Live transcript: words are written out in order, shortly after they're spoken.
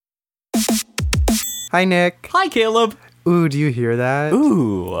Hi, Nick. Hi, Caleb. Ooh, do you hear that?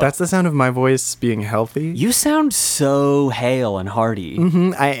 Ooh. That's the sound of my voice being healthy. You sound so hale and hearty.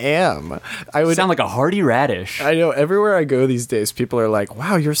 I am. You sound like a hearty radish. I know, everywhere I go these days, people are like,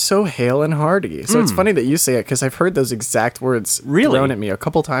 wow, you're so hale and hearty. So it's funny that you say it, because I've heard those exact words Really? thrown at me a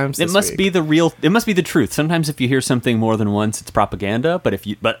couple times It this must week. be it must be the truth. Sometimes if you hear something more than once, it's propaganda.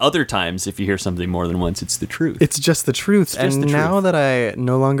 But other times, if you hear something more than once, it's the truth. It's just the truth. just And the now truth. that I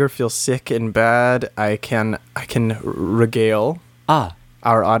no longer feel sick and bad, I can regale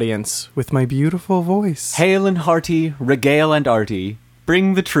our audience with my beautiful voice. Hale and hearty, regale and arty,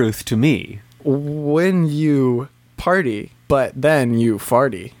 bring the truth to me. When you party, but then you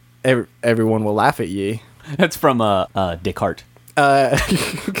farty, everyone will laugh at ye. That's from Descartes.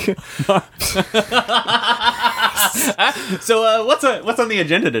 So what's on the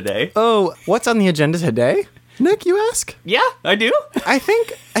agenda today? Oh, what's on the agenda today? Nick, you ask? Yeah, I do. I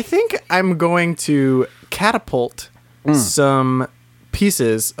think I'm going to catapult some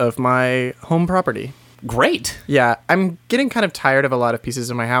pieces of my home property. Great. Yeah, I'm getting kind of tired of a lot of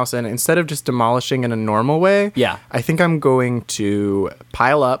pieces in my house, and instead of just demolishing in a normal way, Yeah. I think I'm going to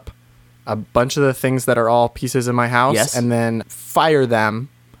pile up a bunch of the things that are all pieces in my house, Yes. and then fire them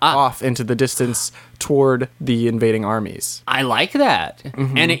off into the distance toward the invading armies. I like that.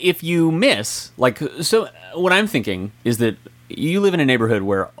 And if you miss, so what I'm thinking is that you live in a neighborhood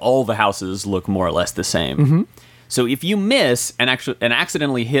where all the houses look more or less the same. So if you miss and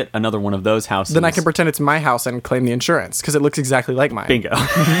accidentally hit another one of those houses, Then I can pretend it's my house and claim the insurance, because it looks exactly like mine. bingo.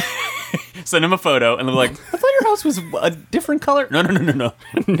 Send them a photo, and they're like, "I thought your house was a different color." No. No.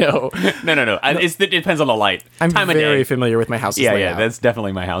 No. It depends on the light. I'm Time of very day. familiar with my house's Yeah, layout. that's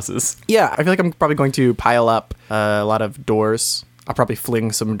definitely my house's. Yeah, I feel like I'm probably going to pile up a lot of doors. I'll probably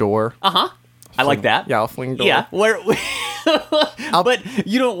fling some door. I like that. Yeah, I'll fling door. Yeah, but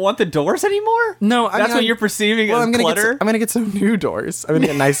you don't want the doors anymore? No, I that's mean, what you're perceiving as I'm clutter. I'm gonna get some new doors. I'm gonna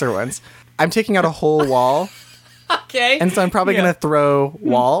get nicer ones. I'm taking out a whole wall, Okay. and so I'm probably Yeah. gonna throw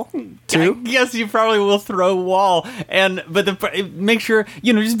wall too. Yes, you probably will throw wall, but make sure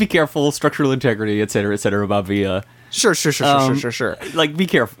just be careful, structural integrity, et cetera, about the Sure. like be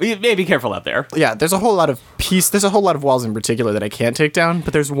careful, be careful out there. Yeah, there's a whole lot of walls in particular that I can't take down,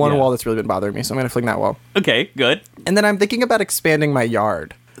 but there's one Yeah. wall that's really been bothering me, so I'm gonna fling that wall. Okay, good. And then I'm thinking about expanding my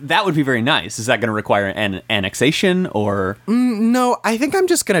yard. That would be very nice. Is that going to require an annexation or? No, I think I'm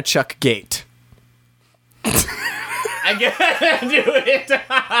just gonna chuck gate. I can't do it.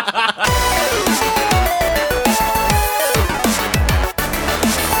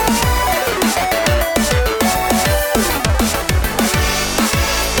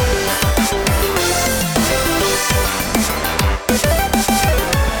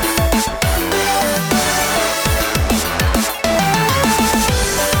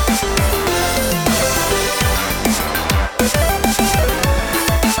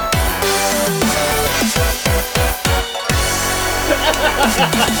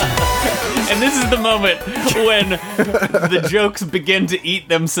 And this is the moment when the jokes begin to eat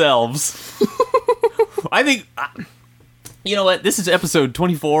themselves. I think, you know what? This is episode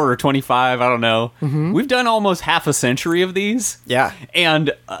 24 or 25. I don't know. We've done almost half a century of these. Yeah.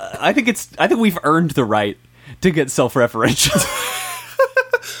 And I think we've earned the right to get self-referential.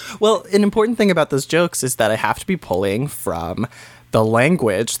 Well, an important thing about those jokes is that I have to be pulling from the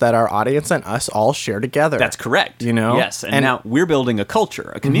language that our audience and us all share together. That's correct. You know? Yes. And now we're building a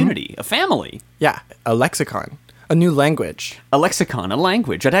culture, a community, a family, Yeah, a lexicon, a new language. a lexicon, a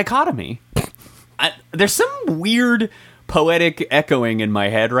language, a dichotomy. There's some weird poetic echoing in my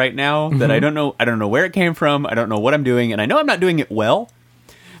head right now that I don't know where it came from. I don't know what I'm doing, and I know I'm not doing it well.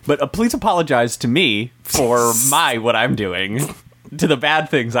 But please apologize to me for what I'm doing, to the bad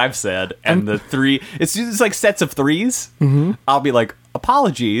things I've said, and the three. It's like sets of threes. I'll be like,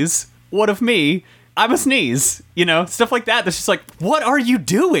 apologies. What of me? I'm a sneeze. Stuff like that. That's just like, what are you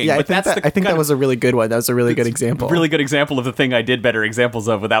doing? Yeah, But I think that was a really good one. That was a really good example. Really good example of the thing I did better examples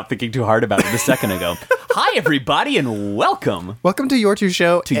of without thinking too hard about it a second ago. Hi, everybody, and welcome Welcome to Your Two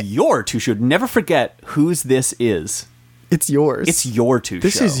Show. to your two show. Never forget whose this is. It's yours. It's your two show.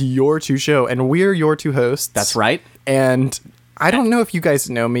 This is Your Two Show, and we're your two hosts. That's right. And I don't know if you guys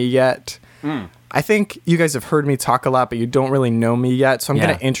know me yet. I think you guys have heard me talk a lot, but you don't really know me yet. So I'm Yeah.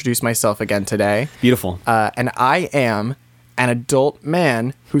 going to introduce myself again today. Beautiful. And I am an adult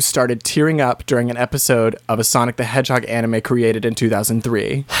man who started tearing up during an episode of a Sonic the Hedgehog anime created in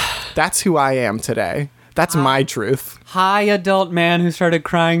 2003. That's who I am today. That's my truth. Hi, adult man who started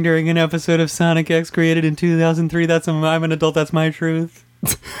crying during an episode of Sonic X created in 2003. I'm an adult. That's my truth.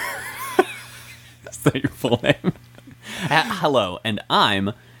 That's not your full name. Hello, and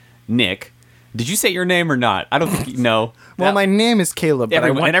I'm Nick, Did you say your name or not? I don't think you know. Well, my name is Caleb.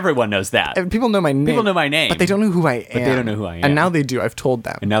 But everyone knows that. people know my name. People know my name. But they don't know who I am. But they don't know who I am. And now they do. I've told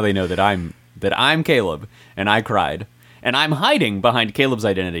them. And now they know that I'm Caleb, and I cried. And I'm hiding behind Caleb's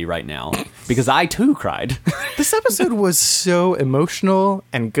identity right now because I too cried. This episode was so emotional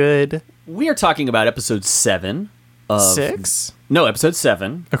and good. We are talking about episode 7 of 6? No, episode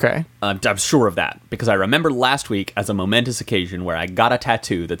 7. Okay. I'm sure of that because I remember last week as a momentous occasion where I got a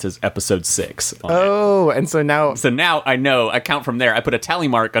tattoo that says episode 6 on it. Oh, and so now... So now I know, I count from there. I put a tally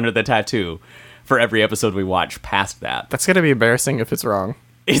mark under the tattoo for every episode we watch past that. That's going to be embarrassing if it's wrong.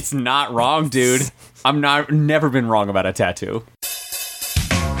 It's not wrong, dude. Never been wrong about a tattoo.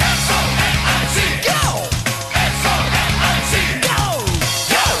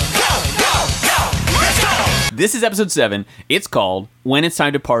 This is episode 7. It's called When It's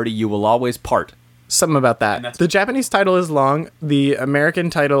Time to Party, You Will Always Part. Something about that. The Japanese title is long. The American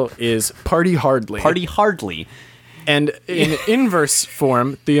title is Party Hardly. Party Hardly. And in inverse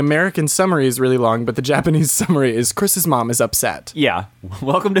form, the American summary is really long, but the Japanese summary is Chris's mom is upset. Yeah.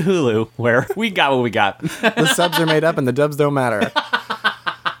 Welcome to Hulu, where we got what we got. The subs are made up and the dubs don't matter.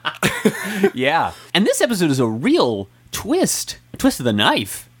 Yeah. And this episode is a real twist. A twist of the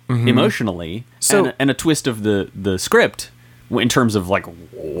knife, emotionally. So, and a twist of the script in terms of, like,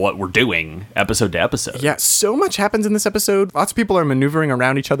 what we're doing episode to episode. Yeah, so much happens in this episode. Lots of people are maneuvering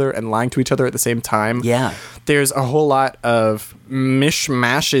around each other and lying to each other at the same time. Yeah. There's a whole lot of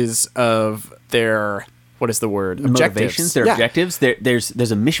mishmashes of their, what is the word? Motivations, their objectives. There's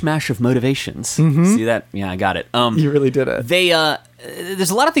a mishmash of motivations. See that? Yeah, I got it. You really did it. There's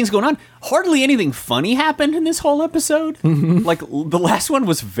a lot of things going on. Hardly anything funny happened in this whole episode. Like, the last one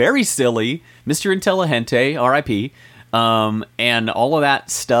was very silly. Mr. Intelligente, R.I.P., and all of that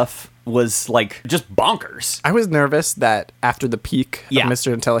stuff was, like, just bonkers. I was nervous that after the peak of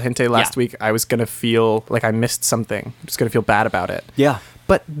Mr. Intelligente last week, I was going to feel like I missed something. I'm just going to feel bad about it. Yeah.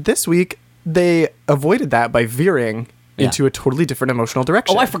 But this week, they avoided that by veering into a totally different emotional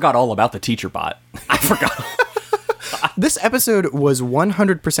direction. Oh, I forgot all about the teacher bot. I forgot. This episode was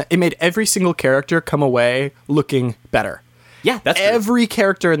 100%. It made every single character come away looking better. Yeah, that's true. Every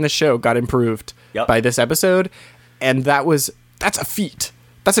character in the show got improved by this episode. And that's a feat.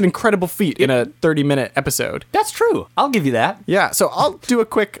 That's an incredible feat in a 30-minute episode. That's true. I'll give you that. Yeah, so I'll do a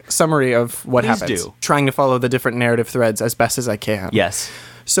quick summary of what Please happens. do. Trying to follow the different narrative threads as best as I can. Yes.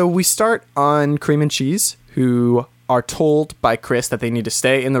 So we start on Cream and Cheese, who are told by Chris that they need to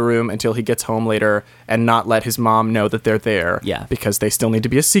stay in the room until he gets home later and not let his mom know that they're there. Yeah. Because they still need to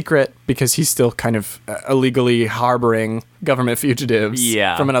be a secret because he's still kind of illegally harboring government fugitives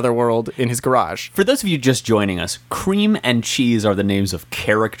from another world in his garage. For those of you just joining us, Cream and Cheese are the names of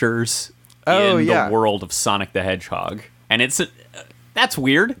characters in the world of Sonic the Hedgehog. And that's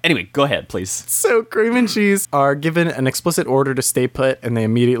weird. Anyway, go ahead, please. So Cream and Cheese are given an explicit order to stay put, and they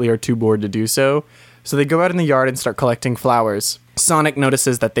immediately are too bored to do so. So they go out in the yard and start collecting flowers. Sonic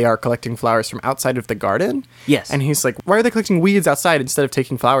notices that they are collecting flowers from outside of the garden. Yes. And he's like, why are they collecting weeds outside instead of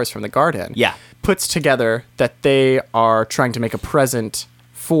taking flowers from the garden? Yeah. Puts together that they are trying to make a present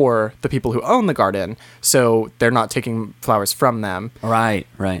for the people who own the garden, so they're not taking flowers from them. Right.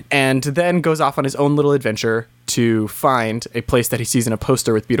 And then goes off on his own little adventure to find a place that he sees in a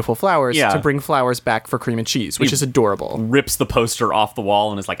poster with beautiful flowers to bring flowers back for Cream and Cheese, which is adorable. Rips the poster off the wall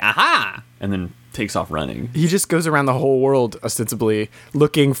and is like, aha! And then takes off running. He just goes around the whole world, ostensibly,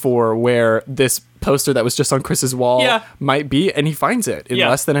 looking for where this poster that was just on Chris's wall might be, and he finds it in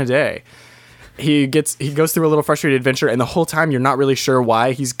less than a day. He goes through a little frustrated adventure, and the whole time you're not really sure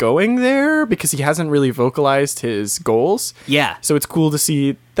why he's going there because he hasn't really vocalized his goals. Yeah. So it's cool to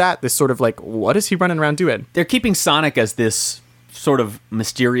see this sort of like, what is he running around doing? They're keeping Sonic as this sort of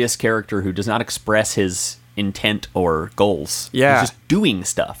mysterious character who does not express his intent or goals. Yeah. He's just doing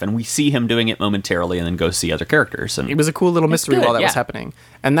stuff, and we see him doing it momentarily and then go see other characters. And it was a cool little mystery while that was happening.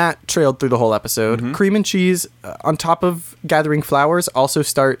 And that trailed through the whole episode. Cream and Cheese, on top of gathering flowers, also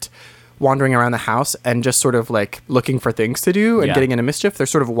start wandering around the house and just sort of like looking for things to do and getting into mischief. They're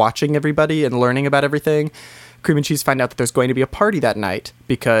sort of watching everybody and learning about everything. Cream and Cheese find out that there's going to be a party that night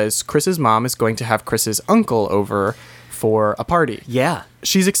because Chris's mom is going to have Chris's uncle over for a party. Yeah.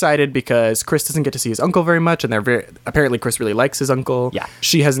 She's excited because Chris doesn't get to see his uncle very much, and apparently Chris really likes his uncle. Yeah.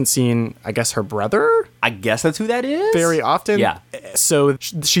 She hasn't seen, I guess, her brother I guess that's who that is. very often. Yeah. So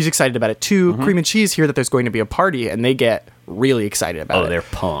she's excited about it too. Cream and Cheese hear that there's going to be a party, and they get really excited about it. Oh, they're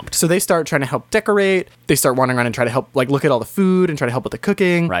pumped. So they start trying to help decorate. They start wandering around and try to help, like, look at all the food and try to help with the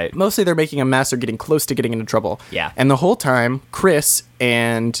cooking. Right. Mostly they're making a mess or getting close to getting into trouble. Yeah. And the whole time, Chris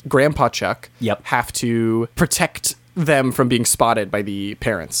and Grandpa Chuck Yep. have to protect them from being spotted by the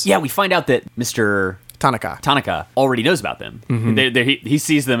parents. Yeah, we find out that Mr. Tanaka already knows about them. He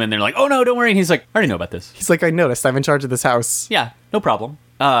sees them and they're like, oh no, don't worry. And he's like, I already know about this. He's like, I noticed. I'm in charge of this house. Yeah, no problem.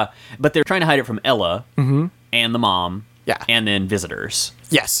 But they're trying to hide it from Ella and the mom. Yeah. And then visitors.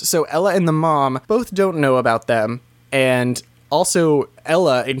 Yes. So Ella and the mom both don't know about them. And also,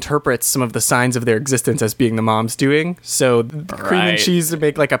 Ella interprets some of the signs of their existence as being the mom's doing. So Cream and Cheese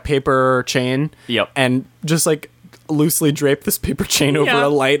make like a paper chain. Yep. And just like loosely drape this paper chain over Yeah. a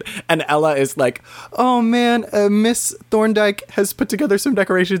light. And Ella is like, oh man, Miss Thorndike has put together some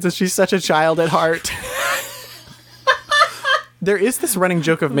decorations and she's such a child at heart. There is this running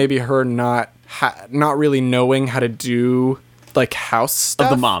joke of maybe her not really knowing how to do like house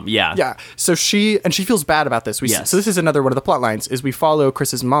stuff. Of the mom, yeah. Yeah. So she feels bad about this. Yes. So this is another one of the plot lines is we follow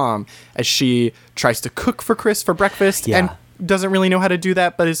Chris's mom as she tries to cook for Chris for breakfast Yeah. and doesn't really know how to do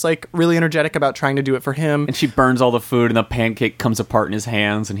that, but is like really energetic about trying to do it for him. And she burns all the food and the pancake comes apart in his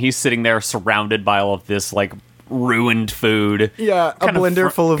hands and he's sitting there surrounded by all of this like ruined food. Yeah, a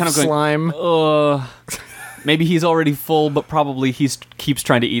blender full of slime. Maybe he's already full, but probably he keeps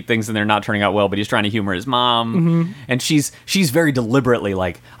trying to eat things and they're not turning out well, but he's trying to humor his mom. And she's very deliberately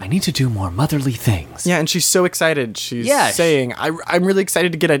like, I need to do more motherly things. Yeah, and she's so excited. She's Yeah. saying, I'm really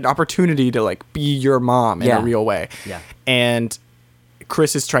excited to get an opportunity to like be your mom in Yeah. a real way. Yeah. And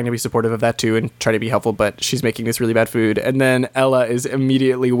Chris is trying to be supportive of that too and try to be helpful, but she's making this really bad food. And then Ella is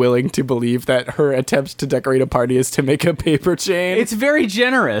immediately willing to believe that her attempt to decorate a party is to make a paper chain. It's very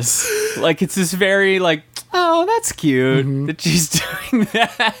generous. Like, it's this very, like, oh, that's cute that she's doing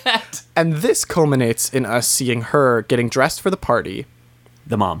that. And this culminates in us seeing her getting dressed for the party.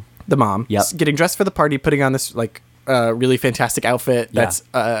 The mom. The mom. Yep. Getting dressed for the party, putting on this, like, really fantastic outfit that's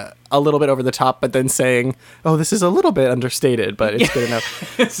a little bit over the top, but then saying, oh, this is a little bit understated, but it's good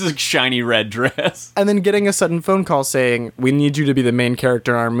enough. This is a shiny red dress. And then getting a sudden phone call saying, we need you to be the main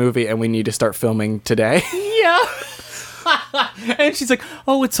character in our movie and we need to start filming today. Yeah. And she's like,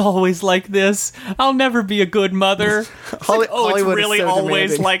 oh, it's always like this. I'll never be a good mother. It's like, oh, Hollywood it's is really so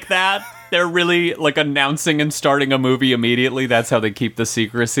always demanding. like that. They're really like announcing and starting a movie immediately. That's how they keep the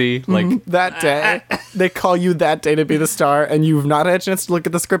secrecy. Like That day, they call you that day to be the star, and you've not had a chance to look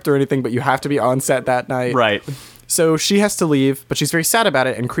at the script or anything, but you have to be on set that night. right. So she has to leave, but she's very sad about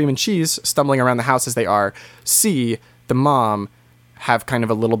it, and Cream and Cheese, stumbling around the house as they are, see the mom have kind of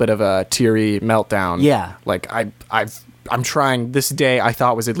a little bit of a teary meltdown. Yeah. Like, I'm trying this day I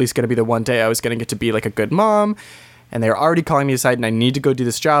thought was at least going to be the one day I was going to get to be like a good mom, and they're already calling me aside, and I need to go do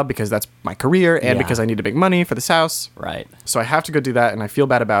this job because that's my career and Yeah. because I need to make money for this house. Right. So I have to go do that, and I feel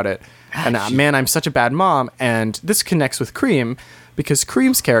bad about it. And man, I'm such a bad mom. And this connects with Cream because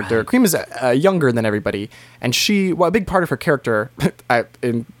Cream's character, Cream is younger than everybody, and a big part of her character,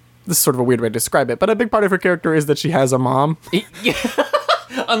 this is sort of a weird way to describe it, but a big part of her character is that she has a mom.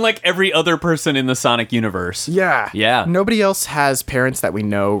 Unlike every other person in the Sonic universe. Yeah. Yeah. Nobody else has parents that we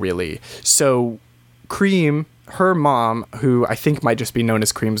know, really. So Cream, her mom, who I think might just be known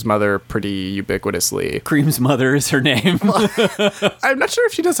as Cream's mother pretty ubiquitously. Cream's mother is her name. I'm not sure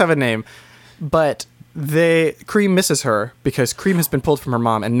if she does have a name, but Cream misses her because Cream has been pulled from her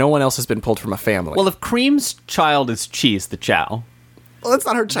mom and no one else has been pulled from a family. Well, if Cream's child is Cheese the Chow. Well, that's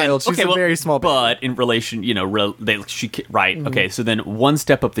not her child. She's a very small baby. But in relation, right. Okay, so then one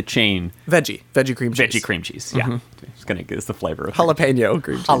step up the chain, Veggie cream cheese. veggie cream cheese. Yeah. It's going to give us the flavor of Jalapeno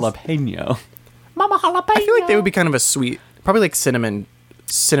cream cheese. jalapeno. Mama jalapeno. I feel like they would be kind of a sweet, probably like cinnamon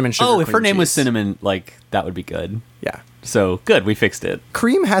sugar Oh, if her cream name was cheese. Cinnamon, like, that would be good. Yeah. So, good, we fixed it.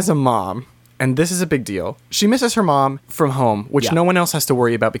 Cream has a mom, and this is a big deal. She misses her mom from home, which Yeah. no one else has to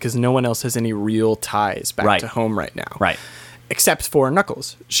worry about because no one else has any real ties back Right. to home right now. Right. Except for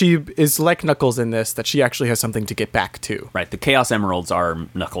Knuckles. She is like Knuckles in this, that she actually has something to get back to. Right, the Chaos Emeralds are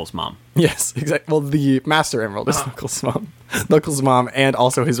Knuckles' mom. Yes, exactly. Well, the Master Emerald is Knuckles' mom. Knuckles' mom and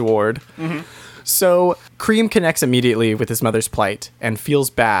also his ward. So Cream connects immediately with his mother's plight and feels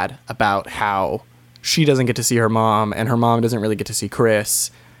bad about how she doesn't get to see her mom and her mom doesn't really get to see Chris.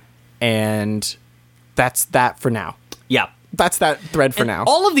 And that's that for now. Yeah. That's that thread for And now.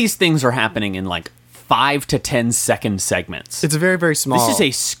 all of these things are happening in, like, 5 to 10 second segments. It's very, very small. This is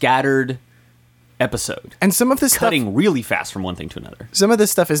a scattered episode. and some of this Cutting really fast from one thing to another. some of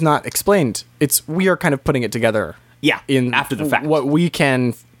this stuff is not explained. We are kind of putting it together. Yeah, In after the fact. What we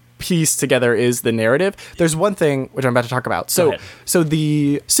can piece together is the narrative. There's one thing which I'm about to talk about. Go So ahead. so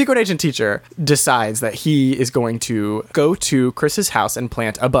the secret agent teacher decides that he is going to go to Chris's house and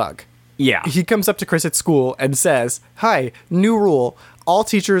plant a bug. Yeah. He comes up to Chris at school and says, "Hi, new rule. All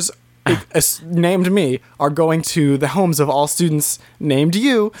teachers named me, are going to the homes of all students named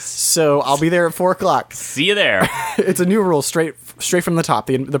you. So I'll be there at 4:00. See you there. It's a new rule straight from the top.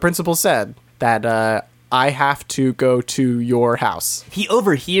 The principal said that I have to go to your house. He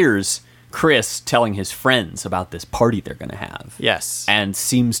overhears Chris telling his friends about this party they're going to have. Yes. And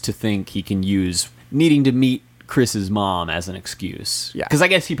seems to think he can use needing to meet Chris's mom as an excuse. Yeah. Because I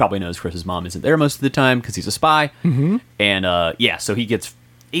guess he probably knows Chris's mom isn't there most of the time because he's a spy. Mm-hmm. And so he gets...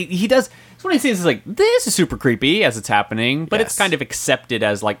 He does... So what he says is like, this is super creepy as it's happening, but it's kind of accepted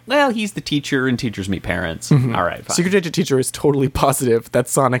as like, well, he's the teacher and teachers meet parents. Mm-hmm. All right, fine. Secret Agent Teacher is totally positive that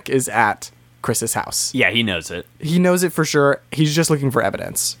Sonic is at Chris's house. Yeah, he knows it. He knows it for sure. He's just looking for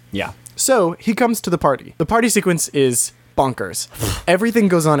evidence. Yeah. So he comes to the party. The party sequence is bonkers. Everything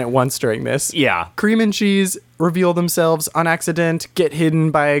goes on at once during this. Yeah. Cream and Cheese reveal themselves on accident, get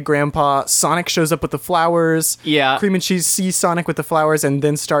hidden by Grandpa. Sonic shows up with the flowers. Yeah. Cream and Cheese see Sonic with the flowers and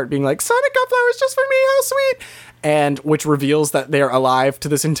then start being like, Sonic got flowers just for me, how sweet. And which reveals that they're alive to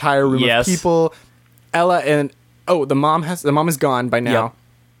this entire room of people. Ella and... Oh, the mom is gone by now. Yep.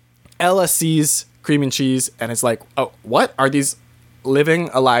 Ella sees Cream and Cheese and is like, oh, what? Are these living,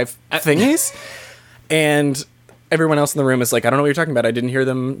 alive thingies? And everyone else in the room is like, I don't know what you're talking about. I didn't hear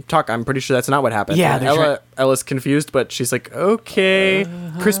them talk. I'm pretty sure that's not what happened. Yeah, And Ella's confused, but she's like, okay.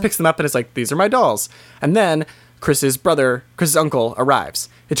 Chris picks them up and is like, these are my dolls. And then Chris's uncle arrives.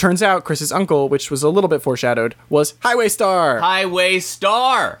 It turns out Chris's uncle, which was a little bit foreshadowed, was Highway Star. Highway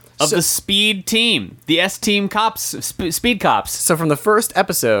Star of the Speed Team. The S-Team cops, Speed Cops. So from the first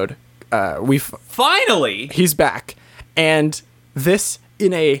episode, Finally! he's back. And this,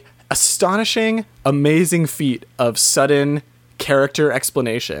 in a astonishing, amazing feat of sudden character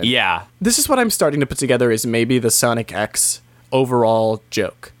explanation. Yeah. This is what I'm starting to put together is maybe the Sonic X overall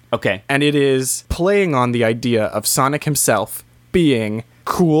joke. Okay. And it is playing on the idea of Sonic himself being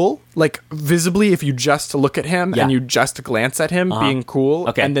cool, like visibly if you just look at him and you just glance at him, being cool.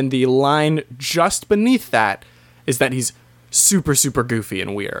 Okay. And then the line just beneath that is that he's super, super goofy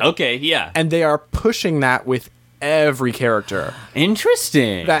and weird. Okay, yeah. And they are pushing that with every character.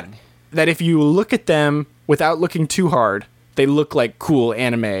 Interesting. That if you look at them without looking too hard, they look like cool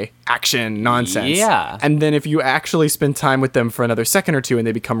anime action nonsense. Yeah. And then if you actually spend time with them for another second or two and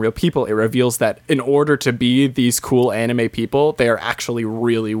they become real people, it reveals that in order to be these cool anime people, they are actually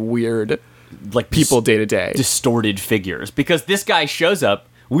really weird, like people day to day. distorted figures. Because this guy shows up,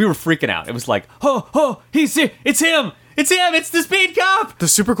 we were freaking out. It was like, oh, he's here. It's him. It's the Speed Cop. The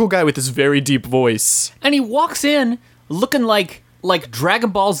super cool guy with this very deep voice. And he walks in looking like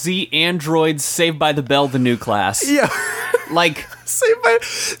Dragon Ball Z androids Saved by the Bell, the new class. Yeah. Like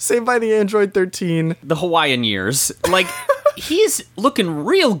Saved by the Android 13. the Hawaiian years. Like he's looking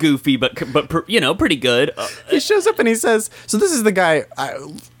real goofy, but pretty good. He shows up and he says, so this is the guy,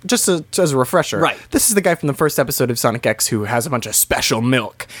 just as a refresher. Right. This is the guy from the first episode of Sonic X who has a bunch of special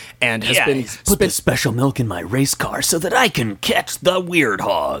milk and has been... put the special milk in my race car so that I can catch the weird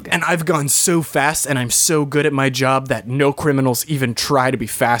hog. And I've gone so fast and I'm so good at my job that no criminals even try to be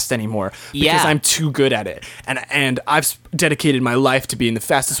fast anymore. Because I'm too good at it. And I've dedicated my life to being the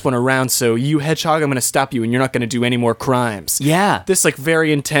fastest one around, so you, Hedgehog, I'm going to stop you and you're not going to do any more crimes. Yeah. This, like,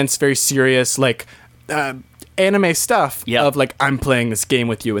 very intense, very serious, like... anime stuff of like I'm playing this game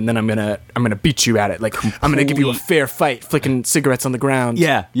with you and then I'm gonna beat you at it, like I'm gonna give you a fair fight, flicking cigarettes on the ground.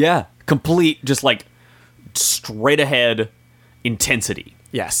 Yeah. Complete, just like straight ahead intensity.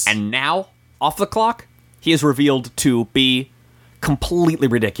 Yes. And now, off the clock, he is revealed to be completely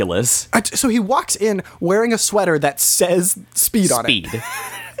ridiculous. So he walks in wearing a sweater that says speed on it.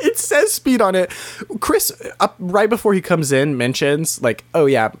 It says speed on it. Chris, up right before he comes in, mentions like, oh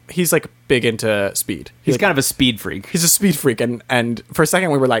yeah, he's like big into speed. He's kind of a speed freak. He's a speed freak, and for a second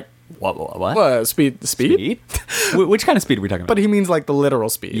we were like, what? Speed? Which kind of speed are we talking about? But he means like the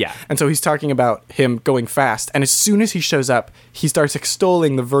literal speed. Yeah. And so he's talking about him going fast, and as soon as he shows up, he starts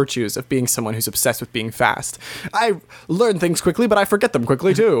extolling the virtues of being someone who's obsessed with being fast. I learn things quickly, but I forget them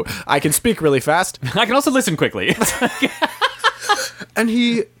quickly too. I can speak really fast. I can also listen quickly. And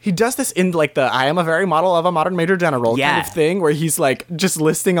he does this in like the I am a very model of a modern major general kind of thing, where he's like just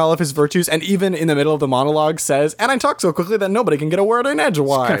listing all of his virtues, and even in the middle of the monologue says, and I talk so quickly that nobody can get a word in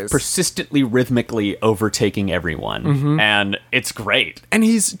edgewise. Kind of persistently, rhythmically overtaking everyone. And it's great. And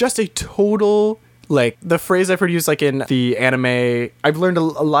he's just a total, like, the phrase I've heard used like in the anime, I've learned a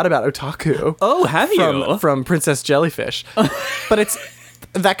lot about otaku. Oh, have you? From Princess Jellyfish. But it's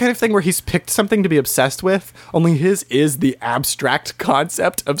that kind of thing where he's picked something to be obsessed with, only his is the abstract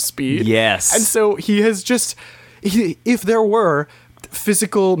concept of speed. Yes. And so he has just, if there were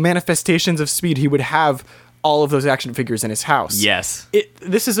physical manifestations of speed, he would have all of those action figures in his house. Yes.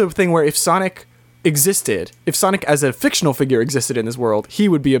 This is a thing where if Sonic as a fictional figure existed in this world, he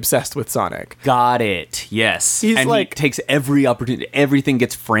would be obsessed with Sonic. Got it. Yes. He's and like- he takes every opportunity. Everything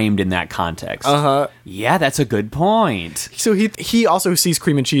gets framed in that context. Yeah, that's a good point. So he also sees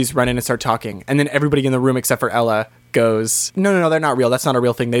Cream and Cheese run in and start talking, and then everybody in the room except for Ella goes, no, they're not real. That's not a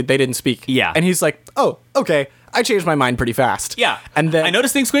real thing. They didn't speak. Yeah. And he's like, oh, okay. I changed my mind pretty fast. Yeah. And then I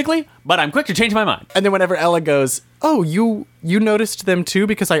notice things quickly, but I'm quick to change my mind. And then whenever Ella goes, oh, you noticed them too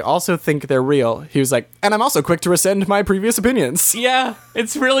because I also think they're real. He was like, and I'm also quick to rescind my previous opinions. Yeah,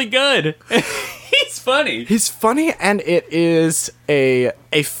 it's really good. He's funny. He's funny, and it is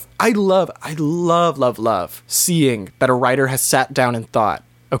I love seeing that a writer has sat down and thought,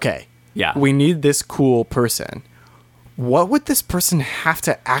 okay, Yeah. we need this cool person. What would this person have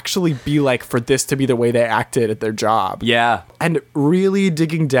to actually be like for this to be the way they acted at their job? Yeah. And really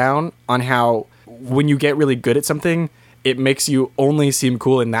digging down on how when you get really good at something, it makes you only seem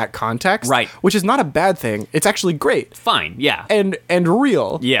cool in that context. Right. Which is not a bad thing. It's actually great. Fine. Yeah. And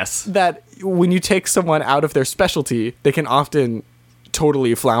real. Yes. That when you take someone out of their specialty, they can often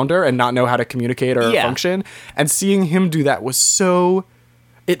totally flounder and not know how to communicate or Yeah. function. And seeing him do that was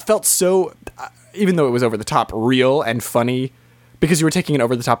it felt so, even though it was over the top, real and funny, because you were taking an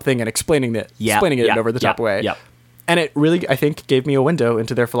over the top thing and explaining it in an over the top way. Yep. And it really, I think, gave me a window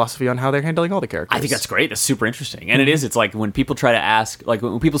into their philosophy on how they're handling all the characters. I think that's great. That's super interesting. And it is. It's like when people try to ask, like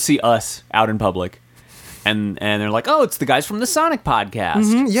when people see us out in public, and they're like, "Oh, it's the guys from the Sonic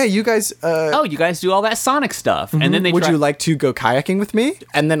podcast. Yeah, you guys. Oh, you guys do all that Sonic stuff." And then they would try- you like to go kayaking with me?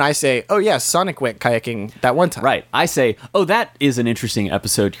 And then I say, oh yeah, Sonic went kayaking that one time. Right. I say, "Oh, that is an interesting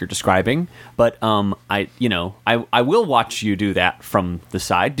episode you're describing, but I will watch you do that from the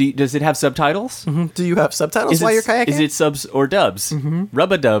side. Does it have subtitles? Do you have subtitles while you're kayaking? Is it subs or dubs?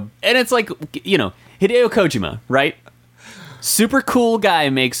 Rub-a-dub. And it's like, Hideo Kojima, right? Super cool guy,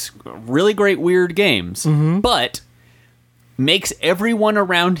 makes really great weird games, but makes everyone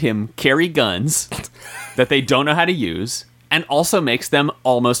around him carry guns that they don't know how to use, and also makes them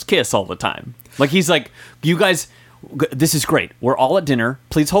almost kiss all the time. Like, he's like, you guys, this is great. We're all at dinner.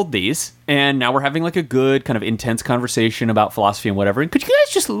 Please hold these. And now we're having like a good kind of intense conversation about philosophy and whatever. And could you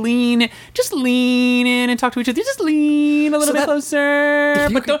guys just lean in and talk to each other? Just lean a little bit closer.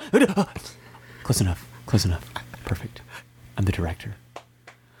 you But don't, close enough. Perfect. I'm the director.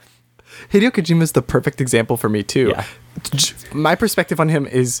 Hideo Kojima is the perfect example for me too. Yeah. My perspective on him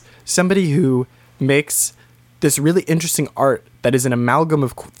is somebody who makes this really interesting art that is an amalgam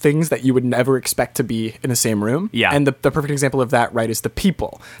of things that you would never expect to be in the same room. Yeah. And the perfect example of that, right, is The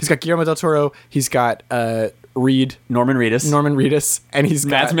People. He's got Guillermo del Toro. He's got Norman Reedus. and he's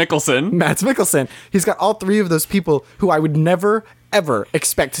got Mads Mikkelsen. He's got all three of those people who I would never, ever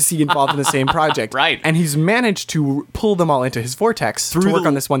expect to see involved in the same project. Right. And he's managed to pull them all into his vortex to work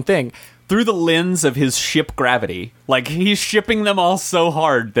on this one thing. Through the lens of his ship Gravity. Like, he's shipping them all so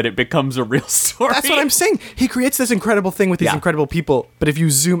hard that it becomes a real story. That's what I'm saying. He creates this incredible thing with these Yeah. incredible people, but if you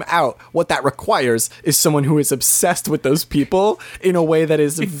zoom out, what that requires is someone who is obsessed with those people in a way that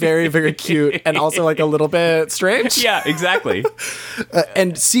is very, very cute and also like a little bit strange. Yeah, exactly.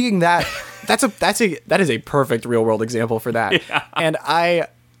 And seeing that, that is a perfect real world example for that. Yeah. And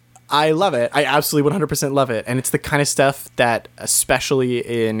I love it. I absolutely 100% love it. And it's the kind of stuff that, especially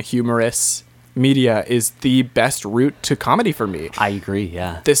in humorous media, is the best route to comedy for me. I agree,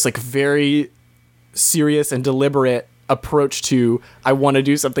 yeah. This like very serious and deliberate approach to, I want to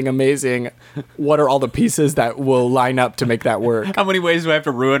do something amazing. What are all the pieces that will line up to make that work? How many ways do I have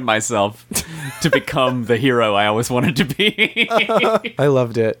to ruin myself to become the hero I always wanted to be? I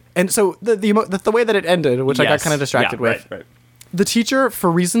loved it. And so the way that it ended, which I got Yes. kind of distracted Yeah, with. Right. The teacher,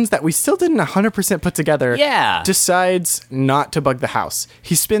 for reasons that we still didn't 100% put together, Yeah. decides not to bug the house.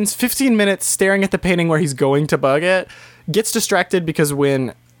 He spends 15 minutes staring at the painting where he's going to bug it, gets distracted because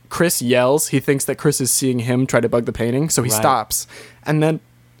when Chris yells, he thinks that Chris is seeing him try to bug the painting, so he Right. stops. And then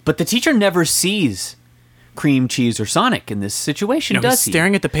But the teacher never sees Cream Cheese or Sonic in this situation, he's does he?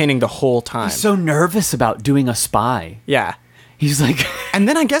 staring at the painting the whole time. He's so nervous about doing a spy. Yeah. He's like, And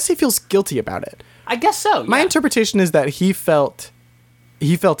then I guess he feels guilty about it. I guess so. My yeah. interpretation is that he felt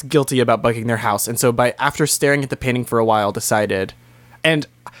guilty about bugging their house, and so after staring at the painting for a while, decided. And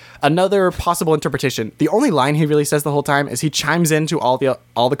another possible interpretation: the only line he really says the whole time is he chimes into all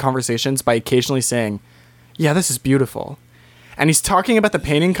the conversations by occasionally saying, "Yeah, this is beautiful," and he's talking about the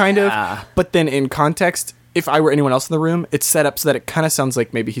painting kind Yeah. of, but then in context, if I were anyone else in the room, it's set up so that it kind of sounds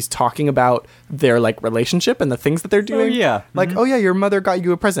like maybe he's talking about their like relationship and the things that they're doing. yeah. Like, oh yeah, your mother got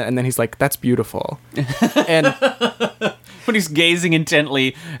you a present. And then he's like, that's beautiful. And When he's gazing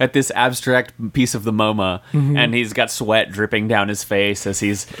intently at this abstract piece of the MoMA, and he's got sweat dripping down his face as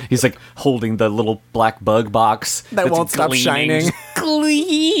he's like holding the little black bug box That that's won't stop shining.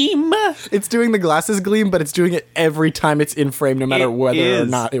 Gleam. it's doing the glasses gleam, but it's doing it every time it's in frame, no matter It whether or is.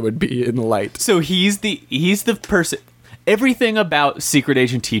 not it would be in the light. So he's the person. Everything about Secret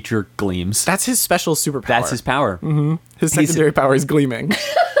Agent Teacher gleams. That's his special superpower. That's his power. His secondary power is gleaming.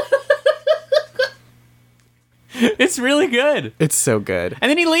 It's really good. It's so good. And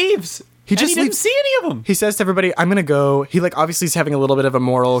then he leaves. He just he doesn't leaves. see any of them. He says to everybody, I'm gonna go. He like obviously is having a little bit of a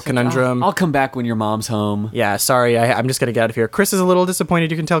moral conundrum. I'll come back when your mom's home. Yeah, sorry, I'm just gonna get out of here. Chris is a little disappointed,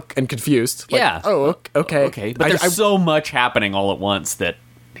 you can tell, and confused. Like, Yeah. Oh, okay. Okay, but there's so much happening all at once that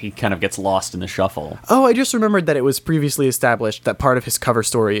he kind of gets lost in the shuffle. Oh, I just remembered that it was previously established that part of his cover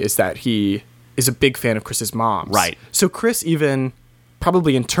story is that he is a big fan of Chris's mom's. Right. So Chris even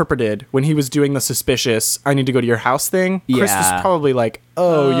probably interpreted when he was doing the suspicious, I need to go to your house thing. Chris Yeah. was probably like,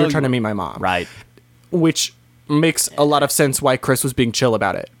 oh, you're trying to meet my mom. Right. Which makes a lot of sense why Chris was being chill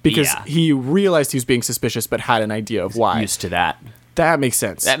about it. Because Yeah. he realized he was being suspicious but had an idea of why. Used to that. That makes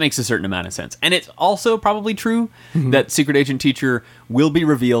sense. That makes a certain amount of sense. And it's also probably true that Secret Agent Teacher will be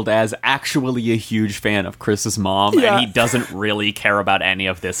revealed as actually a huge fan of Chris's mom, Yeah. and he doesn't really care about any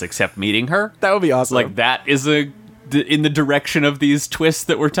of this except meeting her. That would be awesome. Like, that is in the direction of these twists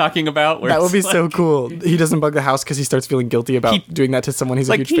that we're talking about. Where That would it's be like, so cool. He doesn't bug the house because he starts feeling guilty about He- doing that to someone he's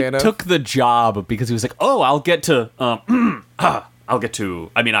a Like, huge he fan of. took the job because he was like, oh, I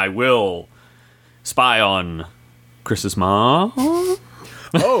will spy on Chris's mom. the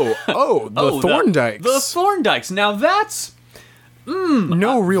Thorndikes. The Thorndikes. Now that's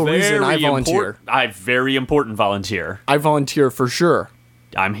no real reason I volunteer. Very important volunteer. I volunteer for sure.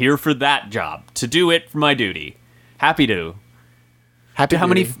 I'm here for that job, to do it for my duty. Happy to. Happy. How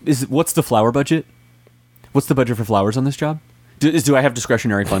many what's the flower budget? What's the budget for flowers on this job? Do I have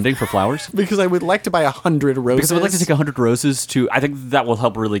discretionary funding for flowers? Because I would like to buy 100 roses. Because I would like to take 100 roses to. I think that will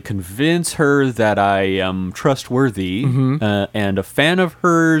help really convince her that I am trustworthy and a fan of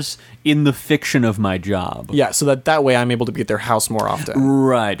hers in the fiction of my job. Yeah, so that way I'm able to be at their house more often.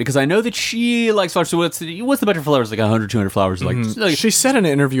 Right, because I know that she likes flowers. So what's the budget for flowers? Like 100, 200 flowers? Like She said in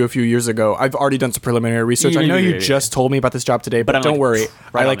an interview a few years ago, I've already done some preliminary research. I know you just told me about this job today, but I'm don't like, worry.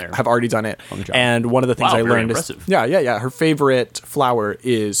 right I on there. have already done it. the job. And one of the things Wow, I very learned impressive. is yeah. Her favorite flower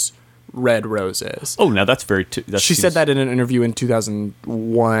is red roses. Oh, now that's very. She said that in an interview in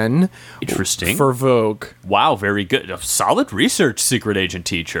 2001. Interesting. For Vogue. Wow, very good. Solid research, Secret Agent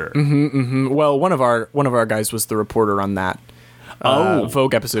Teacher. Well, one of our guys was the reporter on that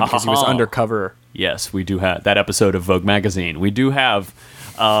Vogue episode because he was undercover. Yes, we do have that episode of Vogue magazine. We do have.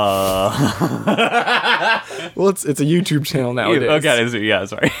 Well, it's a YouTube channel nowadays. Okay, yeah,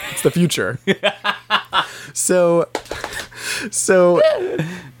 sorry. It's the future. So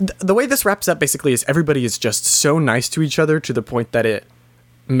the way this wraps up basically is everybody is just so nice to each other to the point that it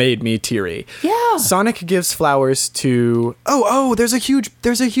made me teary. Yeah. Sonic gives flowers to there's a huge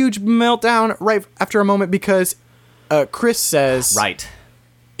meltdown right after a moment because Chris says Right.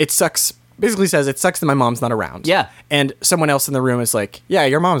 it sucks that my mom's not around. Yeah. And someone else in the room is like, yeah,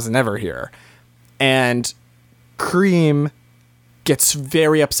 your mom's never here. And Cream gets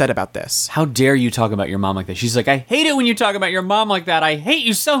very upset about this. How dare you talk about your mom like that? She's like, I hate it when you talk about your mom like that. I hate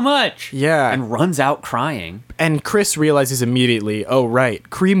you so much. Yeah. And runs out crying. And Chris realizes immediately, oh, right,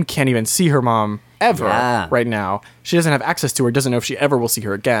 Cream can't even see her mom ever right now. She doesn't have access to her, doesn't know if she ever will see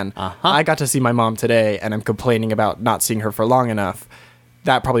her again. I got to see my mom today, and I'm complaining about not seeing her for long enough.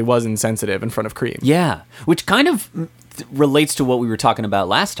 That probably was insensitive in front of Cream. Yeah. Which kind of relates to what we were talking about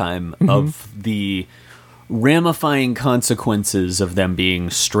last time of the ramifying consequences of them being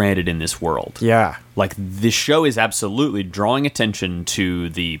stranded in this world. Yeah. Like, this show is absolutely drawing attention to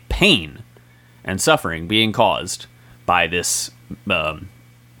the pain and suffering being caused by this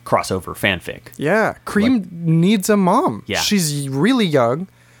crossover fanfic. Yeah. Cream needs a mom. Yeah. She's really young.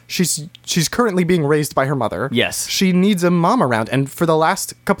 She's currently being raised by her mother. Yes. She needs a mom around. And for the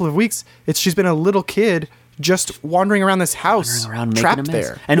last couple of weeks, she's been a little kid just wandering around this house, trapped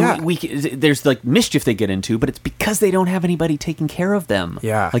there. And there's like mischief they get into, but it's because they don't have anybody taking care of them.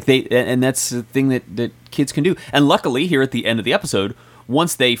 Yeah. Like and that's the thing that kids can do. And luckily, here at the end of the episode,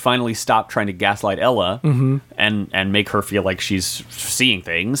 once they finally stop trying to gaslight Ella and make her feel like she's seeing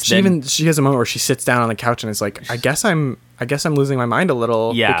things, she has a moment where she sits down on the couch and is like, I guess I'm losing my mind a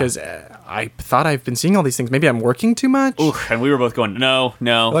little because I thought I've been seeing all these things. Maybe I'm working too much. Ooh, and we were both going, no.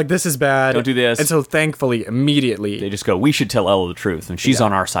 Like, this is bad. Don't do this. And so thankfully, immediately, They just go, we should tell Ella the truth, and she's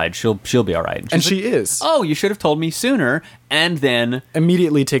on our side. She'll be all right. and she's she like, is, oh, you should have told me sooner. And then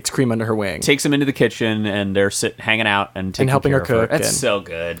immediately takes Cream under her wing. takes him into the kitchen, and they're hanging out and taking helping care her of her. cook, That's and- so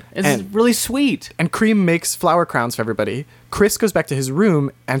good. It's and- really sweet. And Cream makes flower crowns for everybody. Chris goes back to his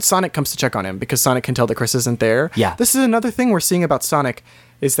room, and Sonic comes to check on him because Sonic can tell that Chris isn't there. Yeah. This is another thing we're seeing about Sonic,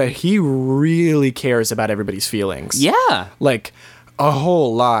 is that he really cares about everybody's feelings. Yeah. Like, a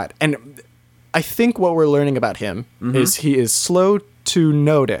whole lot. And I think what we're learning about him is he is slow to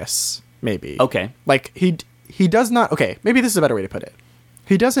notice, maybe. Okay. Like, he does not... Okay, maybe this is a better way to put it.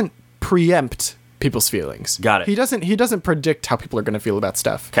 He doesn't preempt people's feelings. Got it. He doesn't predict how people are going to feel about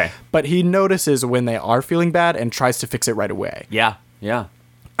stuff. Okay. But he notices when they are feeling bad and tries to fix it right away. Yeah. Yeah.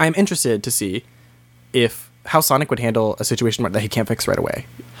 I'm interested to see how Sonic would handle a situation that he can't fix right away,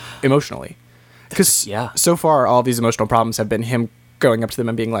 emotionally. Because Yeah. so far, all these emotional problems have been him going up to them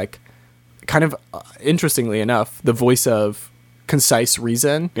and being like, kind of interestingly enough, the voice of concise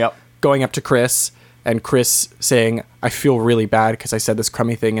reason. Yep. Going up to Chris, and Chris saying, I feel really bad because I said this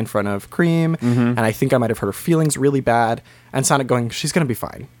crummy thing in front of Cream, and I think I might have hurt her feelings really bad. And Sonic going, she's going to be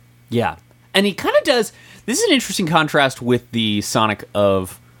fine. Yeah. And he kind of does. This is an interesting contrast with the Sonic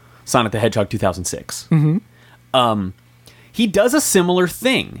of Sonic the Hedgehog 2006. He does a similar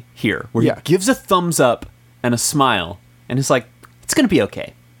thing here, where Yeah. he gives a thumbs up and a smile, and it's like, it's going to be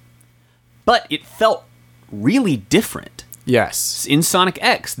okay. But it felt really different. Yes. In Sonic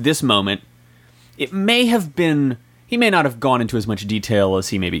X, this moment, it may have been... He may not have gone into as much detail as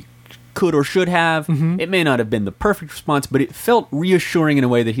he maybe could or should have. It may not have been the perfect response, but it felt reassuring in a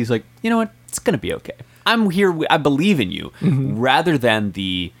way that he's like, you know what? It's going to be okay. I'm here. I believe in you. Rather than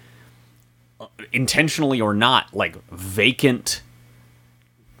the intentionally or not, like, vacant,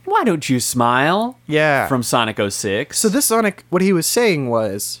 why don't you smile? Yeah. From Sonic 06. So this Sonic, what he was saying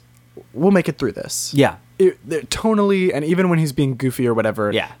was, we'll make it through this. Yeah. Tonally, and even when he's being goofy or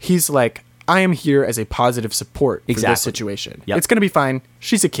whatever, Yeah. he's like, I am here as a positive support for Exactly. this situation. Yep. It's going to be fine.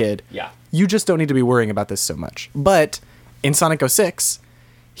 She's a kid. Yeah. You just don't need to be worrying about this so much. But in Sonic 06,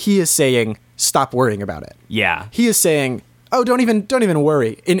 he is saying, stop worrying about it. Yeah. He is saying, oh, don't even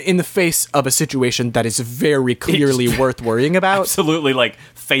worry. In the face of a situation that is very clearly worth worrying about. Absolutely, like,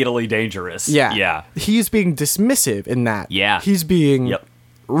 fatally dangerous. Yeah. Yeah. He's being dismissive in that. Yeah. He's being Yep.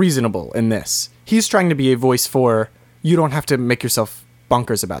 reasonable in this. He's trying to be a voice for, you don't have to make yourself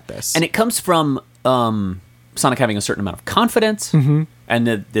bonkers about this. And it comes from Sonic having a certain amount of confidence,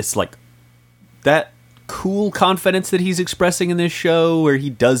 and this, like, that cool confidence that he's expressing in this show, where he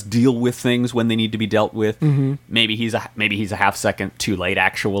does deal with things when they need to be dealt with. Maybe he's a half second too late,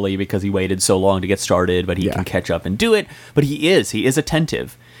 actually, because he waited so long to get started, but he Yeah. can catch up and do it. But he is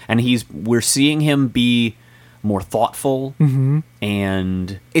attentive, and we're seeing him be more thoughtful,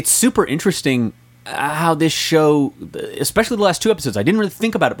 and it's super interesting how this show, especially the last two episodes, I didn't really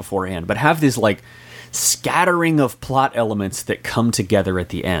think about it beforehand, but have this, like, scattering of plot elements that come together at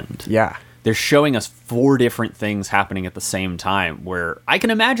the end. yeah. They're showing us 4 different things happening at the same time, where I can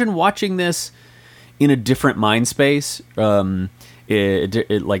imagine watching this in a different mind space,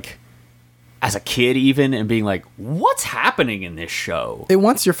 like, as a kid even, and being like, what's happening in this show? It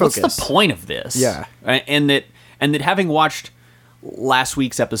wants your focus. What's the point of this? Yeah. And that having watched last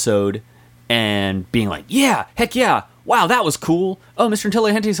week's episode and being like, yeah, heck yeah, wow, that was cool. Oh, Mr.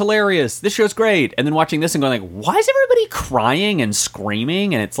 Intelligente's hilarious. This show's great. And then watching this and going like, why is everybody crying and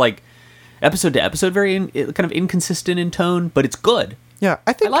screaming? And it's like, episode to episode, very kind of inconsistent in tone, but it's good. Yeah,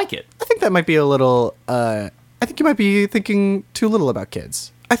 I like it. I think that might be a little. I think you might be thinking too little about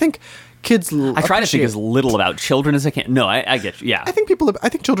kids. I think kids. I try to think as little about children as I can. No, I get you. Yeah. I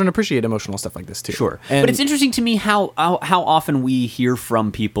think children appreciate emotional stuff like this too. Sure. And But it's interesting to me how often we hear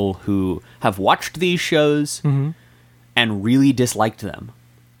from people who have watched these shows and really disliked them.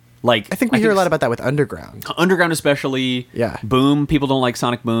 Like, I think we hear a lot about that with Underground. Underground especially. Yeah. Boom. People don't like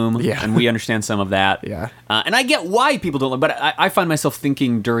Sonic Boom. Yeah. And we understand some of that. Yeah. And I get why people don't like, but I find myself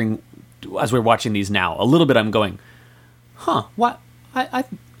thinking as we're watching these now, a little bit I'm going, what?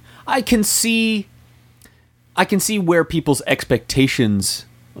 I can see where people's expectations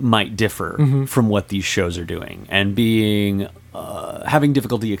might differ from what these shows are doing, and being having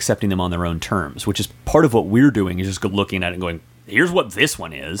difficulty accepting them on their own terms, which is part of what we're doing, is just looking at it and going, here's what this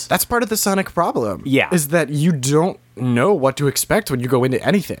one is. That's part of the Sonic problem. Yeah. Is that you don't know what to expect when you go into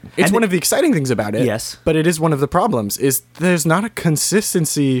anything. It's And one of the exciting things about it. Yes. But it is one of the problems is there's not a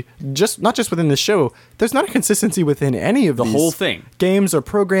consistency, not just within the show, there's not a consistency within any of The these whole thing. games or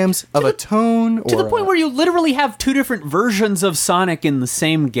programs of a tone To the point where you literally have two different versions of Sonic in the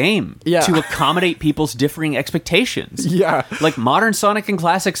same game Yeah. to accommodate people's differing expectations. Yeah. Like modern Sonic and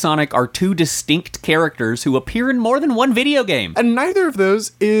classic Sonic are two distinct characters who appear in more than one video game. And neither of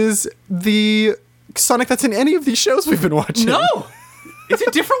those is the Sonic that's in any of these shows we've been watching. No, it's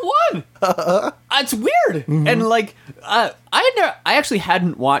a different one. It's weird. Mm-hmm. And like, I actually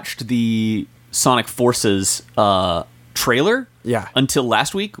hadn't watched the Sonic Forces trailer. Yeah. Until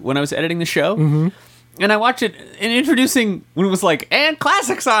last week when I was editing the show. Mm-hmm. And I watched it and introducing when it was like, and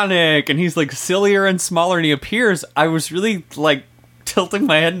classic Sonic, and he's like sillier and smaller and he appears. I was really like tilting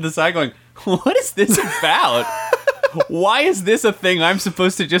my head to the side, going, "What is this about?" Why is this a thing I'm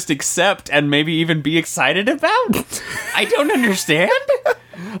supposed to just accept and maybe even be excited about? I don't understand.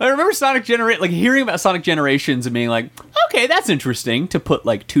 I remember hearing about Sonic Generations and being like, okay, that's interesting to put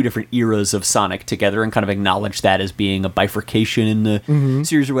like two different eras of Sonic together and kind of acknowledge that as being a bifurcation in the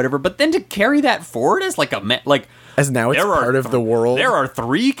series or whatever. But then to carry that forward as like As now it's part of the world. There are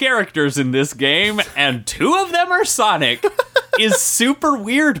 3 characters in this game, and 2 of them are Sonic, is super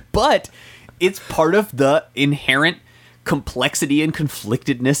weird, but it's part of the inherent complexity and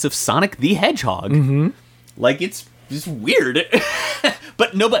conflictedness of Sonic the Hedgehog. Mm-hmm. Like, it's just weird.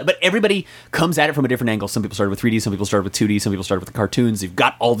 But everybody comes at it from a different angle. Some people started with 3D, some people started with 2D, some people started with the cartoons. You've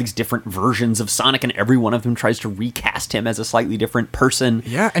got all these different versions of Sonic, and every one of them tries to recast him as a slightly different person.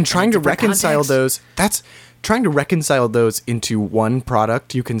 Yeah, and trying to different reconcile context. trying to reconcile those into one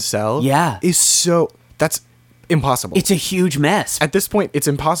product you can sell Yeah. that's impossible. It's a huge mess. At this point, it's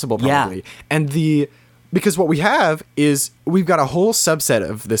impossible, probably. Yeah. And because what we have is we've got a whole subset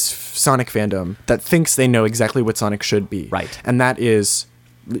of this Sonic fandom that thinks they know exactly what Sonic should be. Right. And that is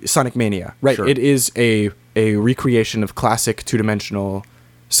Sonic Mania. Right. Sure. It is a recreation of classic two-dimensional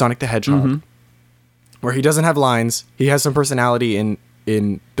Sonic the Hedgehog, where he doesn't have lines. He has some personality in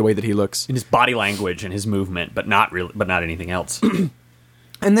the way that he looks. In his body language and his movement, but not anything else.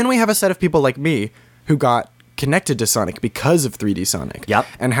 And then we have a set of people like me who got connected to Sonic because of 3D Sonic. Yep.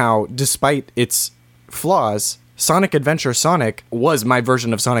 And how, despite its flaws, Sonic Adventure Sonic was my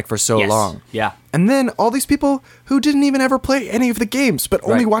version of Sonic for so Yes. long. Yeah. And then all these people who didn't even ever play any of the games, but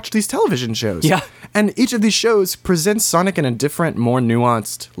only Right. watched these television shows. Yeah. And each of these shows presents Sonic in a different, more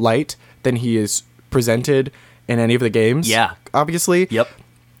nuanced light than he is presented in any of the games. Yeah. Obviously. Yep.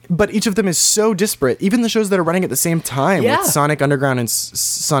 But each of them is so disparate. Even the shows that are running at the same time, Yeah. with Sonic Underground and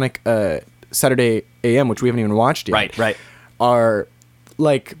Sonic Saturday AM, which we haven't even watched yet, Right. are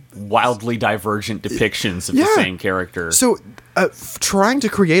like Wildly divergent depictions of Yeah. the same character. so. Trying to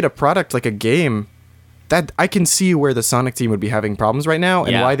create a product like a game, that I can see where the Sonic team would be having problems right now,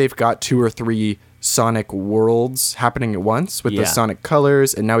 and Yeah. why they've got 2 or 3 Sonic worlds happening at once with the Yeah. Sonic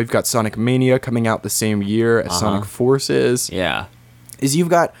Colors, and now we've got Sonic Mania coming out the same year as Sonic Forces. Yeah. Is you've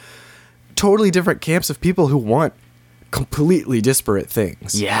got totally different camps of people who want completely disparate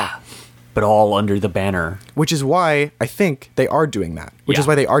things. Yeah. But all under the banner. Which is why I think they are doing that. Which is Yeah.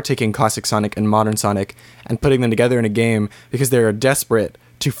 why they are taking classic Sonic and modern Sonic and putting them together in a game, because they are desperate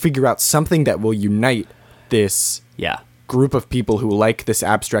to figure out something that will unite this Yeah. group of people who like this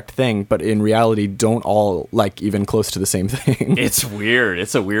abstract thing, but in reality don't all like even close to the same thing. It's weird.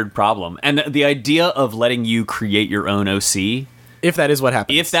 It's a weird problem. And the idea of letting you create your own OC, If that is what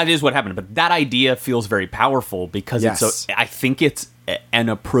happens. if that is what happened, but that idea feels very powerful because Yes. I think it's an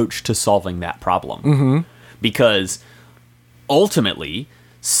approach to solving that problem. Because ultimately,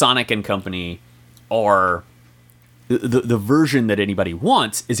 Sonic and company are the version that anybody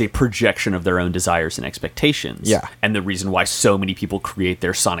wants is a projection of their own desires and expectations. Yeah. And the reason why so many people create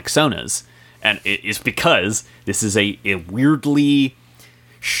their Sonic Sonas. And it is because this is a weirdly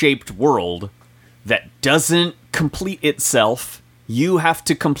shaped world that doesn't complete itself. You have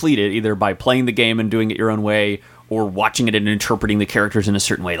to complete it either by playing the game and doing it your own way, or watching it and interpreting the characters in a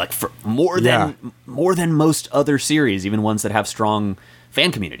certain way. Like for more than most other series, even ones that have strong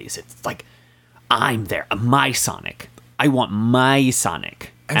fan communities. It's like, I'm there, my Sonic. I want my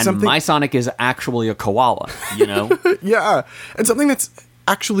Sonic, and my Sonic is actually a koala. You know? Yeah. And something that's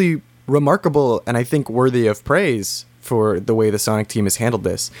actually remarkable and I think worthy of praise for the way the Sonic team has handled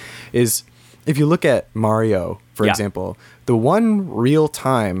this is, if you look at Mario, for example, the one real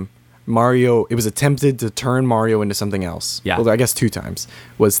time it was attempted to turn Mario into something else. Yeah. Well, I guess 2 times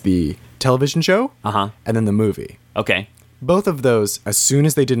was the television show Uh-huh. and then the movie. Okay. Both of those, as soon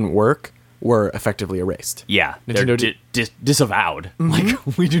as they didn't work, were effectively erased. Yeah, Nintendo they're disavowed.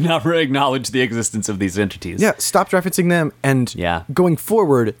 Like, we do not acknowledge the existence of these entities. Yeah, stopped referencing them, and Yeah. going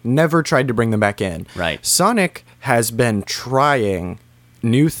forward, never tried to bring them back in. Right. Sonic has been trying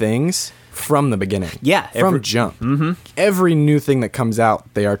new things from the beginning. Yeah, From jump. Mm-hmm. Every new thing that comes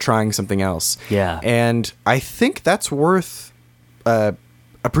out, they are trying something else. Yeah. And I think that's worth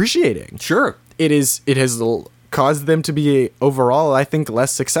appreciating. Sure. It has caused them to be overall, I think,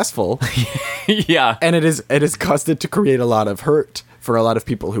 less successful. Yeah. And it has caused it to create a lot of hurt for a lot of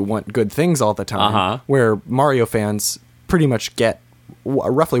people who want good things all the time. Uh-huh. Where Mario fans pretty much get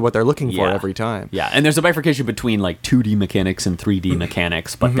roughly what they're looking for Yeah. every time. Yeah, and there's a bifurcation between like 2D mechanics and 3D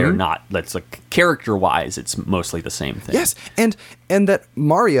mechanics, but they're not. That's like character-wise, it's mostly the same thing. Yes, and that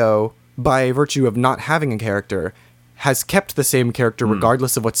Mario, by virtue of not having a character, has kept the same character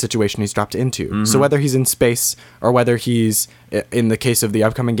regardless of what situation he's dropped into. So whether he's in space or whether he's, in the case of the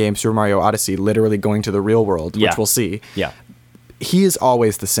upcoming game, Super Mario Odyssey, literally going to the real world, Yeah. which we'll see, Yeah. he is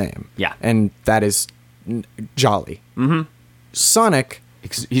always the same. Yeah. And that is jolly. Mm-hmm. Sonic...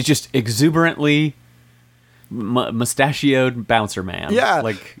 He's just exuberantly mustachioed bouncer man. Yeah.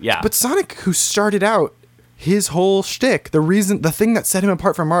 Like, yeah. But Sonic, who started out his whole shtick, the thing that set him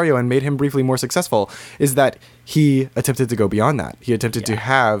apart from Mario and made him briefly more successful is that he attempted to go beyond that. He attempted to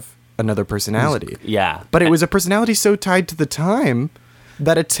have another personality. Yeah. But it was a personality so tied to the time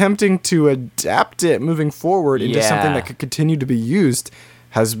that attempting to adapt it moving forward into something Yeah. that could continue to be used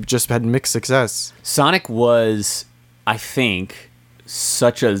has just had mixed success. Sonic was, I think,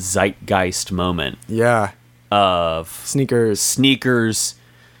 such a zeitgeist moment Yeah. of Sneakers. sneakers,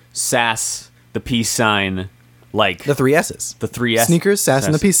 sass, the peace sign, like The 3 S's. the 3 S. Sneakers, sass,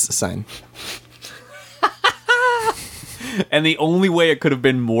 and the peace sign. And the only way it could have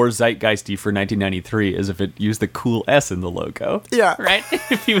been more zeitgeisty for 1993 is if it used the cool S in the logo. Yeah. Right?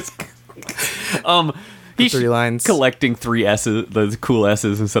 If he was he 3 lines. collecting 3 S's, the cool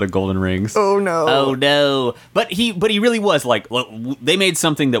S's instead of golden rings. Oh no. Oh no. But he really was like, they made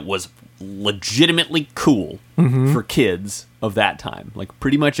something that was legitimately cool for kids of that time. Like,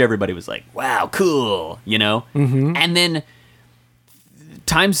 pretty much everybody was like, wow, cool, you know? And then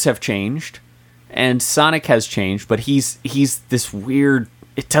times have changed and Sonic has changed, but he's this weird,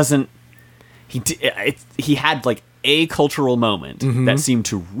 it doesn't, he had like a cultural moment that seemed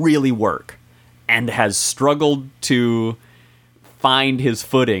to really work and has struggled to find his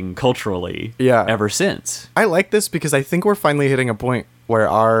footing culturally ever since. I like this because I think we're finally hitting a point where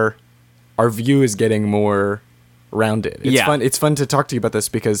our view is getting more rounded. It's fun. It's fun to talk to you about this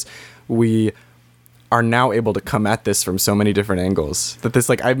because we are now able to come at this from so many different angles. That this,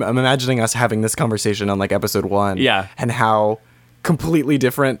 like, I'm imagining us having this conversation on like episode 1. Yeah. And how completely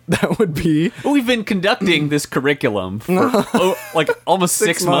different that would be. We've been conducting this curriculum for like almost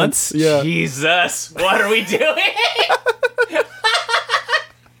 6 months. Yeah. Jesus, what are we doing?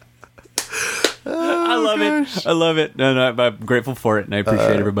 I love it. I love it. No, I'm grateful for it, and I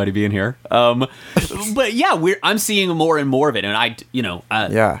appreciate everybody being here. But yeah, I'm seeing more and more of it, and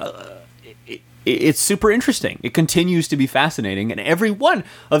it's super interesting. It continues to be fascinating, and every one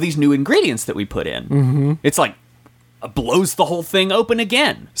of these new ingredients that we put in, it's like blows the whole thing open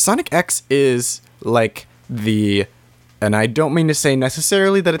again. Sonic X is like and I don't mean to say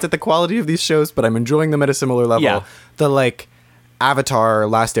necessarily that it's at the quality of these shows, but I'm enjoying them at a similar level. Yeah. The like Avatar,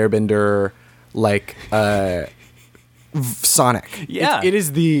 Last Airbender, like Sonic. Yeah. It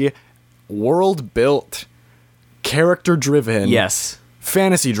is the world built, character driven, Yes.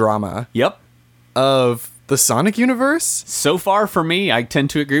 fantasy drama Yep. of the Sonic universe. So far for me, I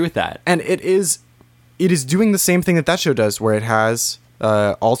tend to agree with that. And it is doing the same thing that show does, where it has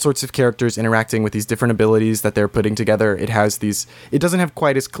all sorts of characters interacting with these different abilities that they're putting together. It has these. It doesn't have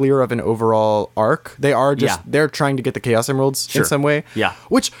quite as clear of an overall arc. They are just they're trying to get the Chaos Emeralds in some way. Yeah.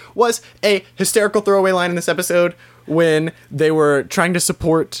 Which was a hysterical throwaway line in this episode when they were trying to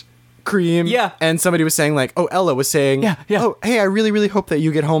support Cream. Yeah. And somebody was saying like, oh, Ella was saying, Yeah. oh, hey, I really, really hope that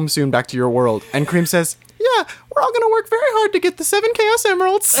you get home soon back to your world. And Cream says, yeah, we're all going to work very hard to get the 7 Chaos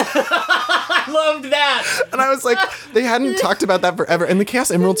Emeralds. I loved that. And I was like, they hadn't talked about that forever. And the Chaos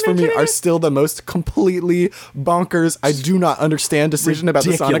Emeralds for me are still the most completely bonkers, I do not understand decision about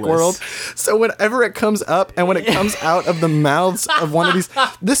the Sonic world. So whenever it comes up and when it comes out of the mouths of one of these,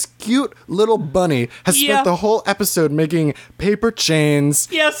 this cute little bunny has spent the whole episode making paper chains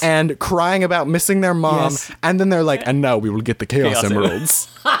and crying about missing their mom. Yes. And then they're like, and now we will get the Chaos Emeralds.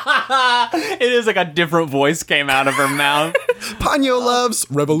 It is like a different voice came out of her mouth. Ponyo loves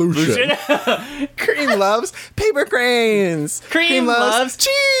revolution. Cream loves paper cranes. Cream loves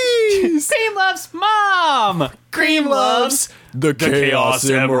cheese. Cream loves mom. Cream loves The Chaos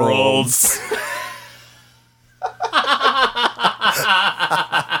Emeralds.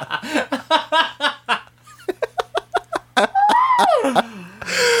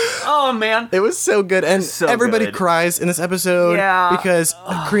 Oh man, It was so good, and So everybody good. cries in this episode Yeah. because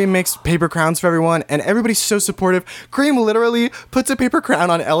Cream makes paper crowns for everyone, and everybody's so supportive. Cream literally puts a paper crown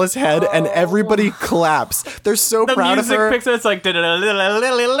on Ella's head, and everybody claps. They're so the proud of music her, picks up. It's like and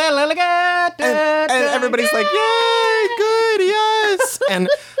everybody's like, "Yay, good, yes!" And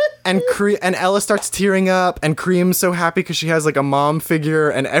Ella starts tearing up, and Cream's so happy because she has like a mom figure,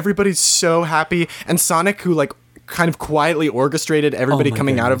 and everybody's so happy. And Sonic, who like kind of quietly orchestrated everybody Oh my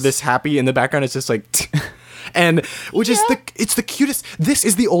coming out of goodness. this happy in the background, is just like. And which is it's the cutest. This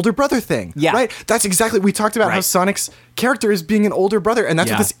is the older brother thing, Yeah. right? That's exactly, we talked about how Right. Sonic's character is being an older brother, and that's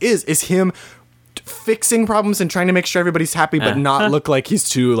Yeah. what this is him fixing problems and trying to make sure everybody's happy, but not look like he's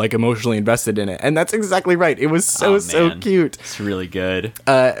too like emotionally invested in it. And that's exactly right. It was so man. cute. It's really good.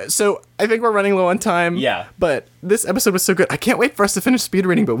 So I think we're running low on time. Yeah. But this episode was so good. I can't wait for us to finish speed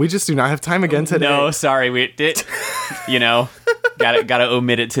reading, but we just do not have time again today. No, sorry, we did. Gotta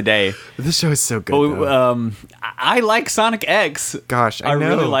omit it today. This show is so good. But though. I like Sonic X. Gosh, I know.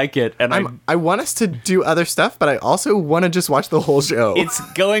 really like it, and I want us to do other stuff, but I also want to just watch the whole show. it's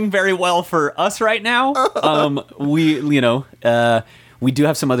going very well for us right now. We do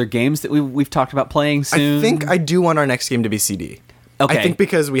have some other games that we've talked about playing soon. I think I do want our next game to be CD. Okay. I think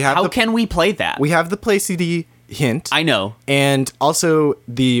because we have How can we play that? we have the play CD hint. I know. And also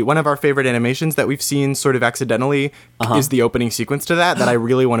one of our favorite animations that we've seen sort of accidentally is the opening sequence to that I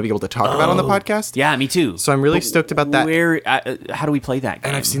really want to be able to talk about on the podcast. Yeah, me too. So I'm really stoked about that. How do we play that game?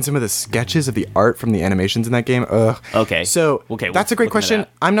 And I've seen some of the sketches of the art from the animations in that game. Ugh. Okay. So Okay, we'll that's a great look into question. that.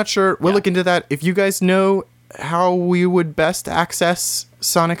 I'm not sure. We'll Yeah. look into that. If you guys know how we would best access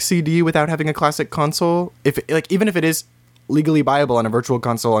Sonic CD without having a classic console, even if it is legally buyable on a virtual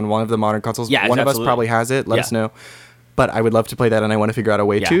console on one of the modern consoles, Yeah, one of us absolutely. probably has it. Let Yeah. us know. But I would love to play that, and I want to figure out a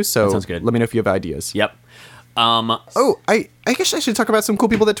way Yeah, to. So that sounds good. let me know if you have ideas. Yep. Oh, I guess I should talk about some cool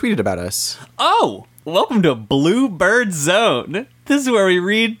people that tweeted about us. Oh, welcome to Bluebird Zone. This is where we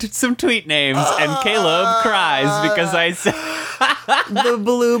read some tweet names, and Caleb cries because I said The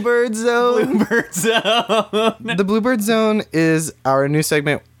Bluebird Zone. Bluebird Zone. The Bluebird Zone is our new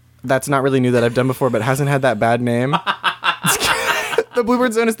segment that's not really new that I've done before, but hasn't had that bad name. The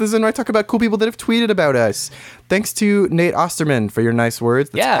Bluebird Zone is the zone where I talk about cool people that have tweeted about us. Thanks to Nate Osterman for your nice words.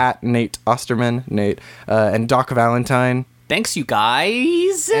 That's Yeah. at Nate Osterman, Nate, and Doc Valentine. Thanks, you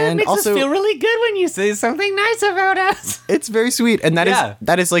guys. It And makes also- us feel really good when you say something nice about us. It's very sweet, and Yeah.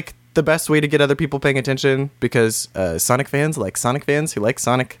 that is like the best way to get other people paying attention because Sonic fans like Sonic fans who like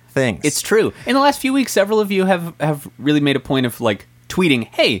Sonic things. It's true. In the last few weeks, several of you have really made a point of like tweeting,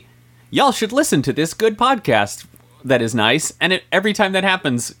 "Hey, y'all should listen to this good podcast that is nice." And every time that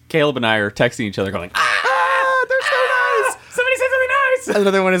happens, Caleb and I are texting each other, going, ah, they're so nice. "Somebody said something nice."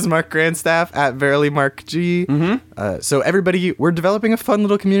 Another one is Mark Grandstaff at Verily Mark G. So everybody, we're developing a fun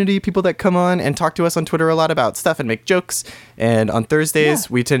little community. People that come on and talk to us on Twitter a lot about stuff and make jokes. And on Thursdays,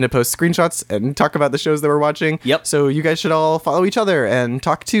 we tend to post screenshots and talk about the shows that we're watching. Yep. So you guys should all follow each other and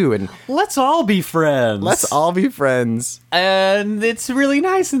talk too. And Let's all be friends. let's all be friends. And it's really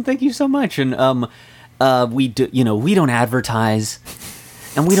nice, and thank you so much. And we do, we don't advertise,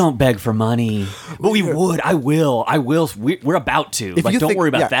 and we don't beg for money, but we would. I will. We're about to. If you don't think- worry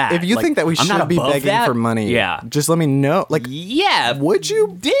about yeah, that. If you think that we I'm not should be above begging that. for money, yeah. just let me know. Like, Yeah, would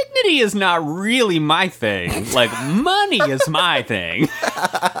you? Dignity is not really my thing. Like, money is my thing.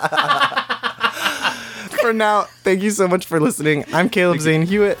 For now, thank you so much for listening. I'm Caleb Zane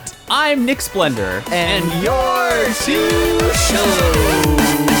Hewitt. I'm Nick Splendor, And you're too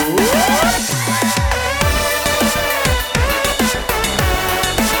show.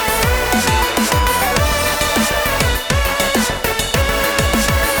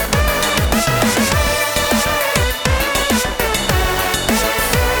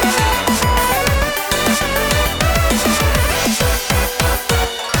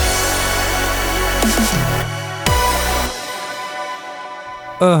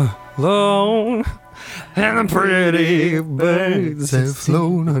 Alone and the pretty birds have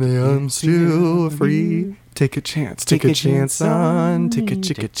flown, honey, I'm still free. Take a chance, take a chance on, take a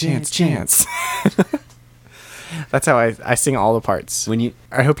chance. That's how I sing all the parts. When you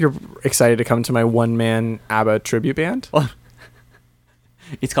I hope you're excited to come to my one-man ABBA tribute band.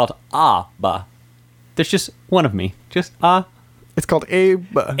 It's called ABBA. There's just one of me. Just It's called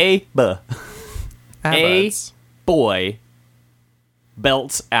ABBA. ABBA. ABBA. A It's- boy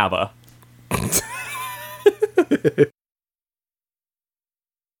belts ABBA.